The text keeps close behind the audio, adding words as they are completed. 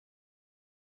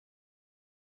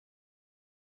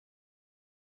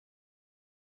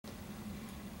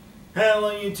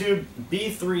Hello YouTube,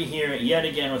 B3 here yet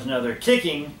again with another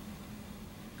kicking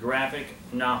graphic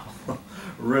novel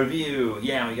review.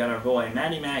 Yeah, we got our boy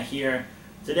Matty Matt here.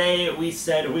 Today we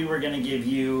said we were going to give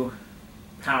you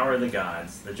Power of the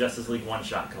Gods, the Justice League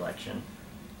one-shot collection.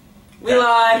 We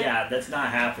lied! Yeah, that's not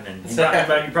happening. You're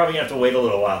probably going to have to wait a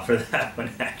little while for that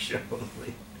one, actually.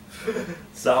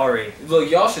 Sorry. Look,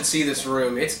 y'all should see this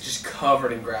room. It's just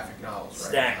covered in graphic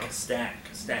novels right now. Stack.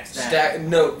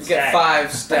 No, we got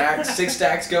 5 stacks, 6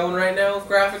 stacks going right now of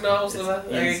graphic novels that I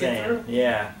can get through.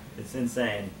 Yeah, it's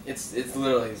insane. It's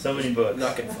literally so many books.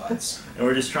 Knuckin' fudds. And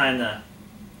we're just trying to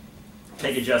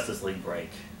take a Justice League break,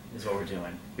 is what we're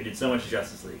doing. We did so much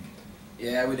Justice League.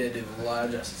 Yeah, we did do a lot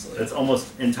of Justice League. That's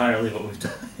almost entirely what we've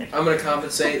done. I'm going to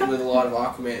compensate with a lot of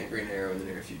Aquaman and Green Arrow in the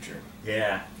near future.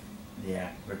 Yeah.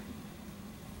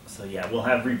 So yeah, we'll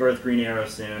have Rebirth Green Arrow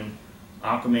soon,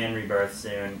 Aquaman Rebirth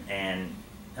soon, and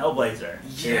Hellblazer.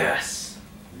 Yes!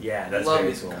 Yeah, that's Love very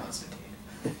me some cool. Constantine.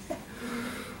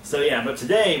 So yeah, but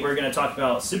today we're going to talk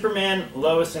about Superman,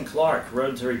 Lois, and Clark,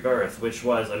 Road to Rebirth, which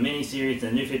was a mini-series in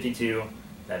the New 52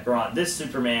 that brought this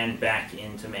Superman back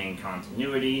into main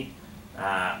continuity.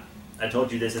 I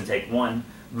told you this in take 1.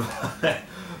 But,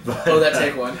 that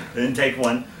take 1. In take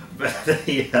 1. But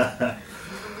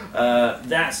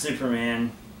that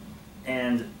Superman,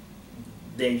 and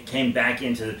they came back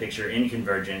into the picture in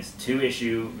Convergence,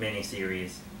 2-issue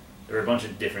miniseries. There were a bunch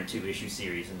of different 2-issue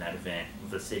series in that event.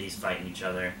 The cities fighting each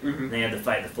other. Mm-hmm. They had to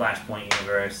fight the Flashpoint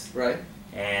universe. Right.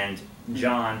 And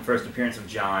John, first appearance of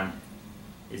John,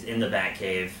 is in the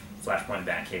Batcave, Flashpoint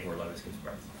Batcave, where Lois gives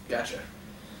birth. Gotcha.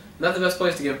 Not the best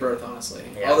place to give birth, honestly.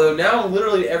 Yeah. Although now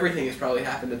literally everything has probably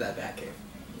happened in that Batcave.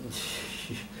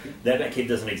 That Batcave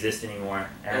doesn't exist anymore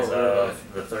as of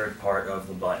the third part of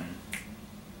the Button,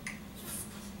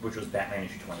 which was Batman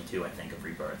issue 22, I think, of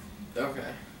Rebirth.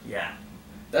 Okay. Yeah.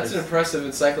 That's an impressive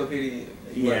encyclopedia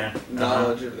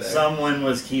knowledge of that. Someone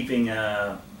was keeping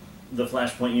the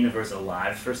Flashpoint universe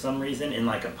alive for some reason in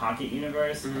like a pocket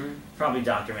universe. Mm-hmm. Probably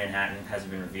Dr. Manhattan,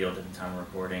 hasn't been revealed at the time of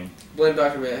recording. Blame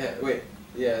Dr. Manhattan. Wait.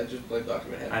 Yeah, just blame Dr.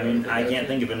 Manhattan. I mean, I can't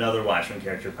think of another Watchmen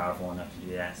character powerful enough to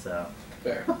do that, so...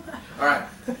 Fair. Alright.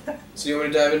 So you want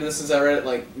me to dive into this since I read it,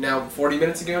 like, now 40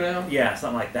 minutes ago now? Yeah,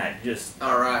 something like that. Just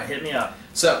alright. Hit me up.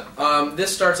 So,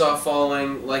 this starts off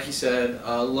following, like you said,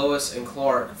 Lois and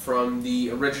Clark from the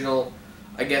original,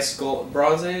 I guess,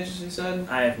 Bronze Age, as you said?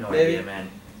 I have no idea, man.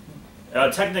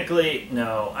 Technically,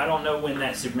 no. I don't know when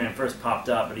that Superman first popped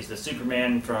up, but he's the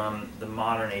Superman from the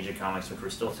modern age of comics, which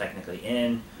we're still technically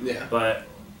in. Yeah. But,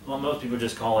 well, most people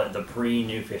just call it the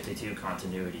pre-New 52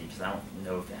 continuity, because I don't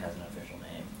know if it has an official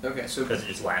name. Okay, so... Because it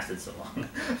just lasted so long.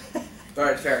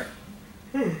 Alright, fair.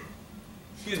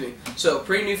 Excuse me. So,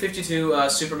 pre-New 52,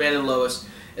 Superman and Lois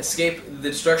escape the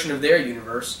destruction of their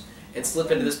universe and slip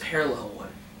into this parallel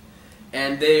one.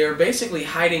 And they are basically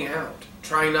hiding out,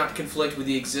 trying not to conflict with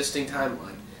the existing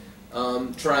timeline,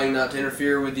 trying not to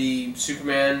interfere with the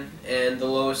Superman and the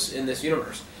Lois in this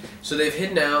universe. So they've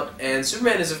hidden out, and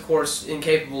Superman is, of course,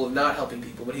 incapable of not helping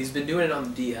people, but he's been doing it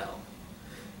on the DL.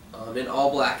 In all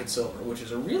black and silver, which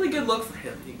is a really good look for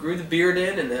him. He grew the beard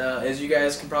in, and as you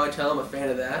guys can probably tell, I'm a fan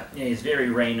of that. Yeah, he's very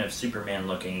Reign of Superman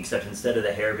looking, except instead of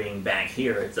the hair being back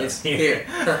here, it's up here.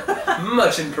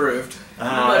 Much improved.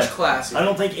 Much classier. I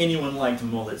don't think anyone liked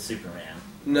mullet Superman.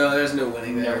 No, there's no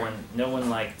winning there. No one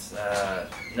liked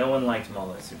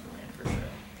mullet Superman for sure.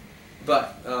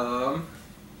 But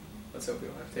let's hope we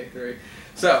don't have to take 3.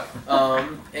 So,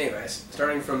 anyways,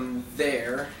 starting from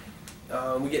there.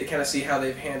 We get to kind of see how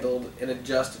they've handled and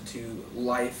adjusted to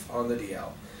life on the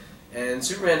DL. And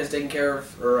Superman is taken care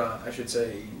of, or I should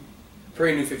say,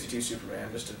 pre-New 52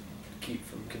 Superman, just to keep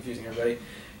from confusing everybody,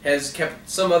 has kept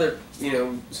some other,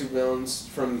 supervillains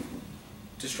from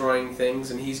destroying things,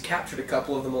 and he's captured a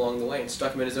couple of them along the way and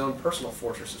stuck them in his own personal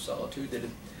Fortress of Solitude that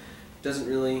doesn't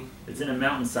really... It's in a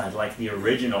mountainside like the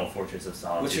original Fortress of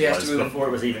Solitude which he has was before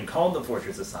it was even called the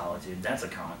Fortress of Solitude. That's a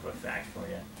comic book fact for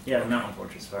you. Yeah, the mountain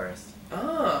fortress first.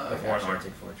 Ah, before an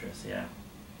Arctic fortress, yeah.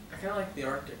 I kind of like the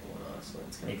Arctic one, honestly.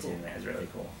 It's kind Me of cool. too, man. It's really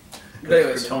cool. But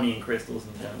anyways, Kryptonian crystals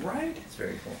and stuff. Right? It's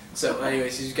very cool. So,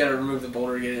 anyways, he's got to remove the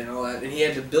boulder to get it and all that. And he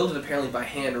had to build it apparently by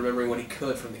hand, remembering what he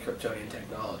could from the Kryptonian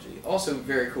technology. Also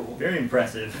very cool. Very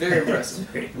impressive. Very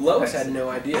impressive. Lois had no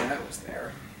idea that was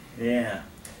there. Yeah.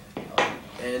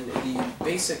 And the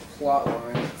basic plot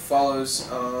line follows,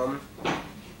 following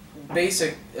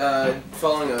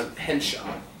a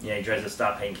henshot. Yeah, he tries to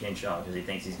stop Hank Henshaw because he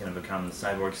thinks he's going to become the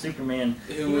cyborg Superman.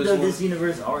 Even though this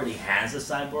universe already has a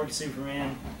cyborg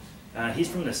Superman, he's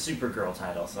from the Supergirl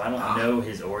title, so I don't know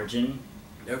his origin.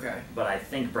 Okay. But I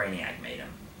think Brainiac made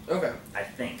him. Okay. I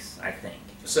think.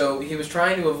 So he was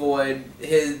trying to avoid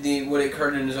what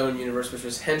occurred in his own universe, which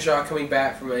was Henshaw coming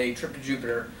back from a trip to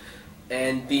Jupiter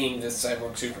and being this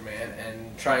cyborg Superman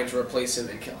and trying to replace him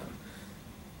and kill him.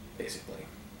 Basically.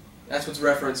 That's what's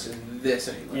referenced in this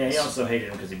anyways. Yeah, he also hated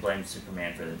him because he blamed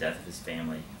Superman for the death of his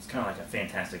family. It's kind of like a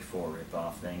Fantastic Four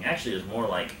rip-off thing. Actually, it was more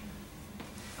like,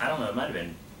 I don't know, it might have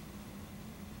been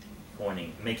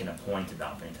making a point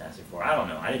about Fantastic Four. I don't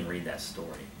know. I didn't read that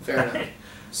story. Fair enough.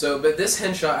 So, but this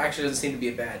Henshaw actually doesn't seem to be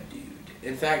a bad dude.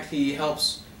 In fact, he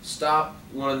helps stop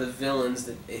one of the villains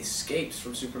that escapes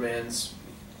from Superman's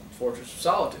Fortress of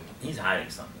Solitude. He's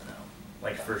hiding something, though.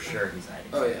 Like, for sure he's hiding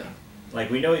Oh, something. yeah. Like,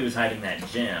 we know he was hiding that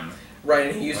gem. Right,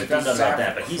 and he used We it found to out about zap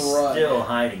that, but he's crud. still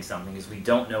hiding something because we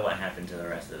don't know what happened to the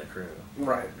rest of the crew.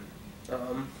 Right.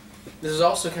 This is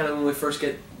also kind of when we first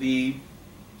get the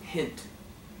hint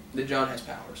that John has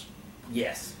powers.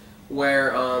 Yes.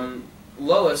 Where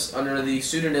Lois, under the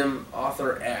pseudonym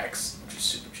Author X, which is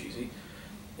super cheesy,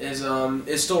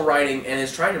 is still writing and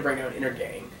is trying to bring down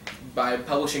Intergang by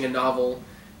publishing a novel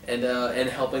and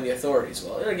helping the authorities.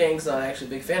 Well, Intergang's not actually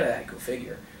a big fan of that. Go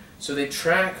figure. So they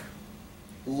track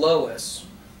Lois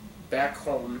back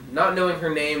home, not knowing her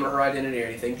name or her identity or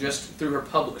anything, just through her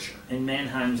publisher. And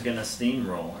Mannheim's gonna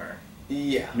steamroll her.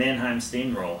 Yeah. Mannheim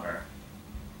steamroll her.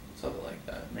 Something like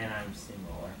that. Mannheim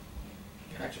steamroller.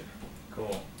 Gotcha.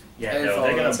 Cool. Yeah, And no,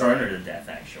 they're gonna follow burn that, her to death,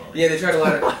 actually. Yeah, they try to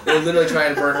let her. They literally try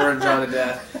to burn her and John to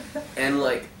death, and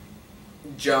like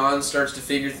John starts to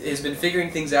has been figuring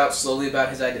things out slowly about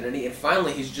his identity, and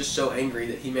finally he's just so angry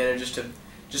that he manages to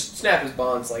just snap his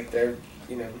bonds like they're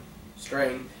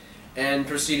string, and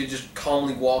proceed to just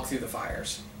calmly walk through the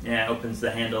fires. Yeah, opens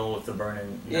the handle with the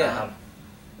burning Yeah.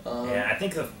 knob. Yeah,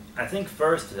 I think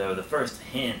first though, the first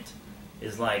hint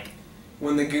is like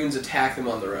When the goons attack them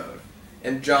on the road,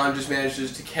 and John just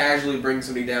manages to casually bring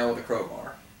somebody down with a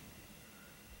crowbar.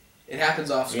 It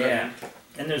happens off screen. yeah.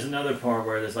 And there's another part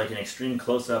where there's like an extreme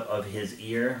close-up of his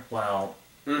ear while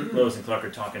Lois and Clark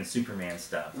are talking Superman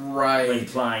stuff. Right.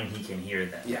 Implying he can hear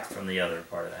them Yeah. from the other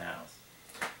part of the house.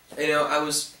 I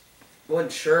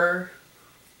wasn't sure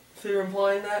if they were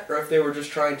implying that, or if they were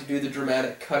just trying to do the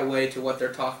dramatic cutaway to what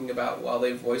they're talking about while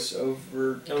they voice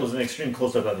over. It was an extreme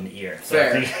close-up of an ear. So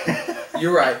Fair. I think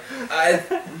You're right.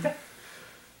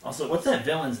 Also, what's that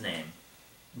villain's name?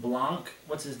 Blanc?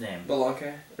 What's his name?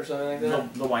 Belanque or something like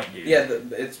that? The white dude. Yeah,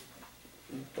 it's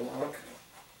Blanc.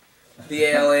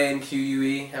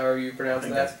 Balanque, however you pronounce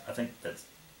that. I think that's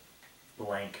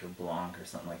blank or blanc or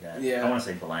something like that. Yeah. I want to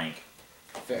say blank.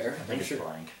 Fair. I think it's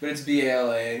blank. But it's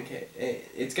Balanque.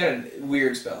 It's got a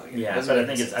weird spelling. Yeah, but I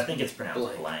think it's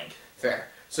pronounced blank. Fair.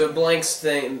 So Blank's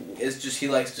thing is just he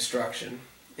likes destruction.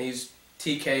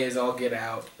 TK is all get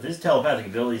out. With his telepathic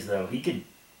abilities, though, he could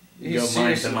go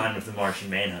mind to mind with the Martian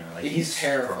Manhunter. Like he's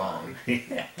terrifying.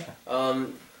 yeah.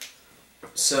 And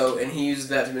he uses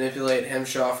that to manipulate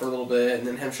Henshaw for a little bit, and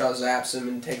then Henshaw zaps him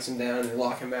and takes him down and they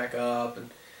lock him back up. And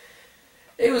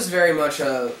it was very much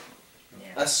a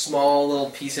small little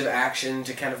piece of action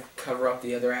to kind of cover up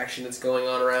the other action that's going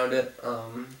on around it.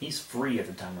 He's free at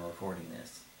the time of recording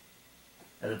this.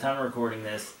 At the time of recording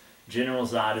this, General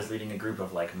Zod is leading a group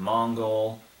of like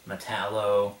Mongol,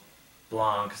 Metallo,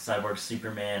 Blanc, Cyborg,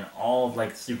 Superman, all of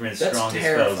like Superman's strongest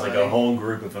foes, like a whole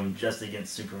group of them just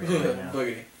against Superman right now.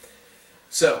 Boogity.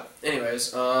 So,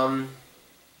 anyways,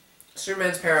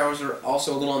 Superman's powers are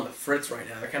also a little on the fritz right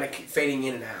now. They're kind of fading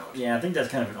in and out. Yeah, I think that's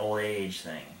kind of an old age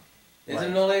thing. Is it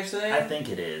an old age thing? I think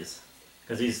it is.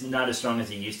 Because he's not as strong as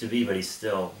he used to be, but he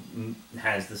still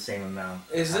has the same amount.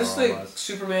 Is this the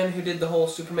Superman who did the whole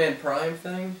Superman Prime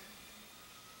thing?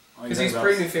 Because he's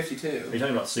pre-New 52. Are you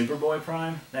talking about Superboy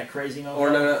Prime? That crazy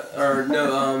motherfucker? Or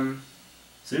no,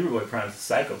 Superboy Prime's a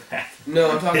psychopath.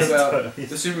 No, I'm talking about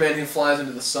the Superman who flies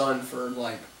into the sun for,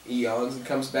 like, eons and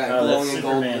comes back glowing in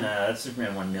gold. That's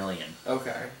Superman 1 million.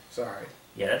 Okay, sorry.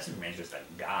 Yeah, that Superman's just a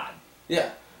god.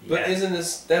 Yeah, but isn't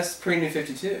this... That's pre-New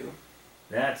 52.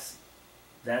 That's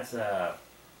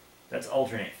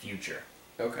alternate future.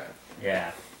 Okay.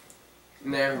 Yeah.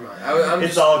 Never mind.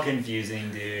 It's all confusing,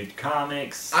 dude.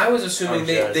 Comics. I was assuming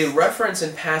they reference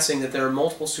in passing that there are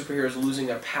multiple superheroes losing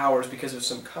their powers because of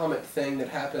some comet thing that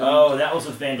happened. Oh, that was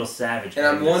with Vandal Savage. And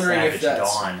I'm wondering if that's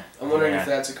Dawn. I'm wondering if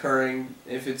that's occurring,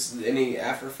 if it's any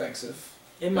after effects of.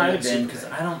 It might have been because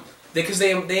I don't. Because they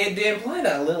imply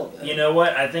that a little bit. You know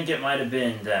what? I think it might have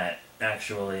been that.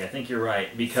 Actually, I think you're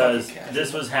right because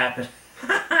this was happening.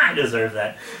 I deserve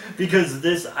that because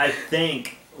this I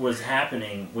think was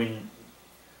happening when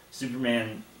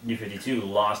Superman New 52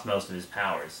 lost most of his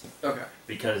powers. Okay.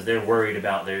 Because they're worried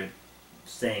about their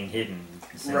staying hidden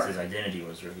since his identity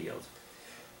was revealed.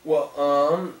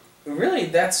 Well, really,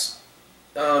 that's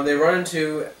they run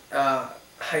into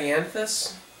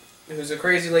Hyanthus, who's a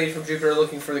crazy lady from Jupiter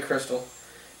looking for the crystal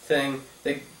thing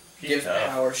that gives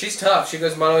power. She's tough. She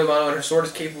goes mano a mano, and her sword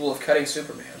is capable of cutting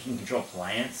Superman. She can control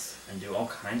plants and do all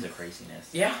kinds of craziness.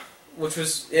 Yeah, which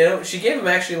was, she gave him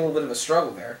actually a little bit of a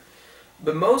struggle there.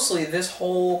 But mostly, this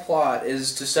whole plot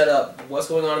is to set up what's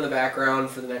going on in the background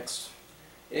for the next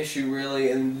issue, really,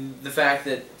 and the fact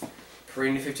that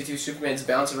New 52 Superman's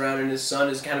bouncing around and his son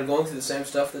is kind of going through the same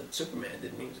stuff that Superman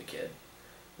did when he was a kid.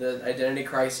 The identity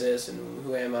crisis and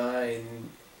who am I, and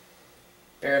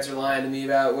parents are lying to me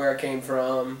about where I came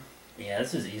from. Yeah,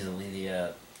 this is easily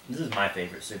this is my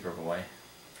favorite Superboy,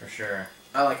 for sure.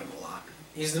 I like him a lot.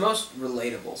 He's the most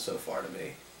relatable so far to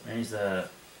me. And he's I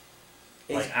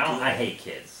hate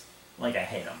kids. Like, I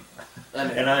hate them. I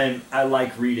know. And I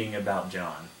like reading about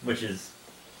John, which is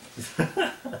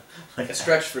like a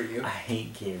stretch for you. I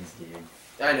hate kids, dude.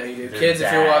 I know you do. They're Kids, bad.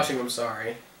 if you're watching, I'm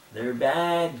sorry. They're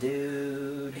bad,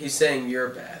 dude. He's saying you're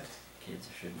bad. Kids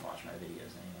shouldn't watch my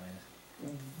videos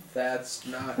anyways. That's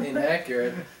not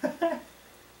inaccurate.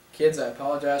 Kids, I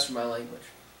apologize for my language.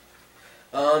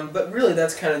 But really,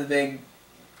 that's kind of the big,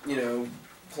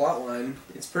 plot line.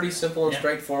 It's pretty simple and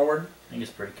straightforward. I think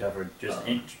it's pretty covered. Just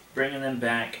bringing them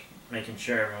back, making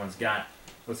sure everyone's got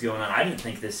what's going on. I didn't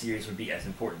think this series would be as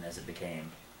important as it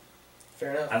became.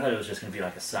 Fair enough. I thought it was just going to be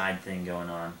like a side thing going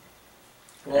on.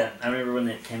 Well, and I remember when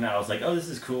it came out, I was like, oh, this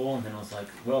is cool. And then I was like,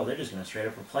 well, they're just going to straight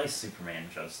up replace Superman,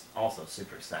 which I was also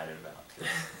super excited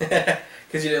about.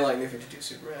 Because you didn't like New 52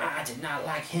 Superman. I did not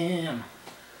like him.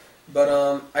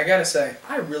 But, I gotta say,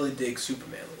 I really dig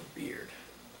Superman with a beard.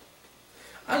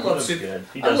 I love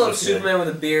Superman with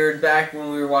a beard back when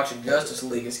we were watching Justice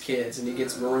League as kids, and he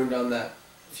gets marooned on that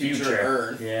future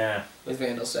Earth with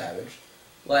Vandal Savage.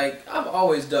 Like, I've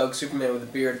always dug Superman with a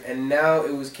beard, and now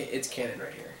it's canon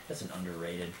right here. That's an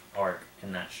underrated arc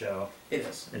in that show. It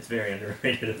is. It's very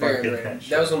underrated. Very underrated.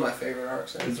 That was one of my favorite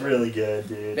arcs. It's really good,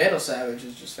 dude. Vandal Savage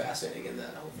is just fascinating in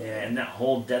that whole thing. Yeah, and that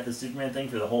whole Death of Superman thing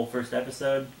for the whole first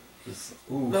episode was,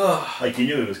 like, you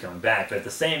knew he was coming back, but at the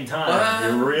same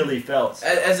time, you really felt...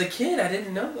 As a kid, I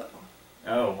didn't know, though.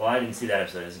 Oh, well, I didn't see that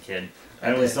episode as a kid.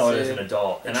 I only saw it as an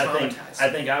adult, and I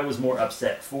think I was more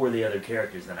upset for the other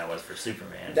characters than I was for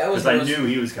Superman. Because I knew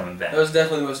he was coming back. That was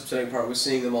definitely the most upsetting part, was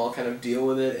seeing them all kind of deal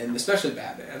with it, and especially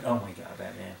Batman. Oh my god,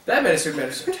 Batman. Batman and Superman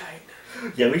are so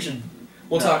tight. Yeah, we should...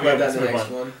 We'll talk about that in the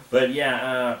next one. But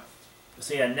yeah,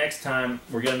 so yeah, next time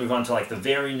we're going to move on to like the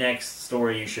very next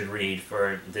story you should read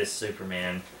for this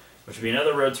Superman, which will be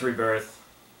another Road to Rebirth.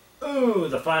 Ooh,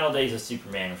 the Final Days of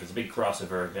Superman, which is a big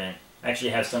crossover event. I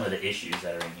actually have some of the issues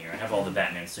that are in here. I have all the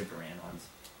Batman Superman ones.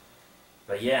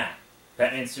 But yeah,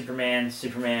 Batman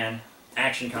Superman,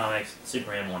 Action Comics,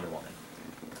 Superman, Wonder Woman.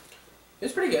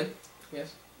 It's pretty good,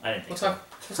 yes. I didn't think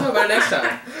We'll talk about it next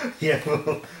time. Yeah,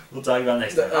 we'll talk about it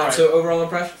next time. Right. So overall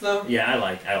impressions, though? Yeah, I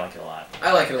like it a lot.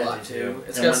 I like it a lot, too.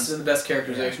 It's got the best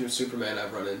characterization of Superman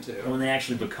I've run into. And when they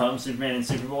actually become Superman and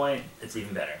Superboy, it's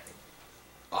even better.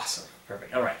 Awesome.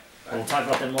 Perfect. All right. We'll talk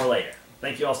about them more later.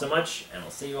 Thank you all so much, and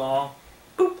we'll see you all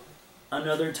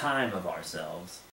another time of ourselves.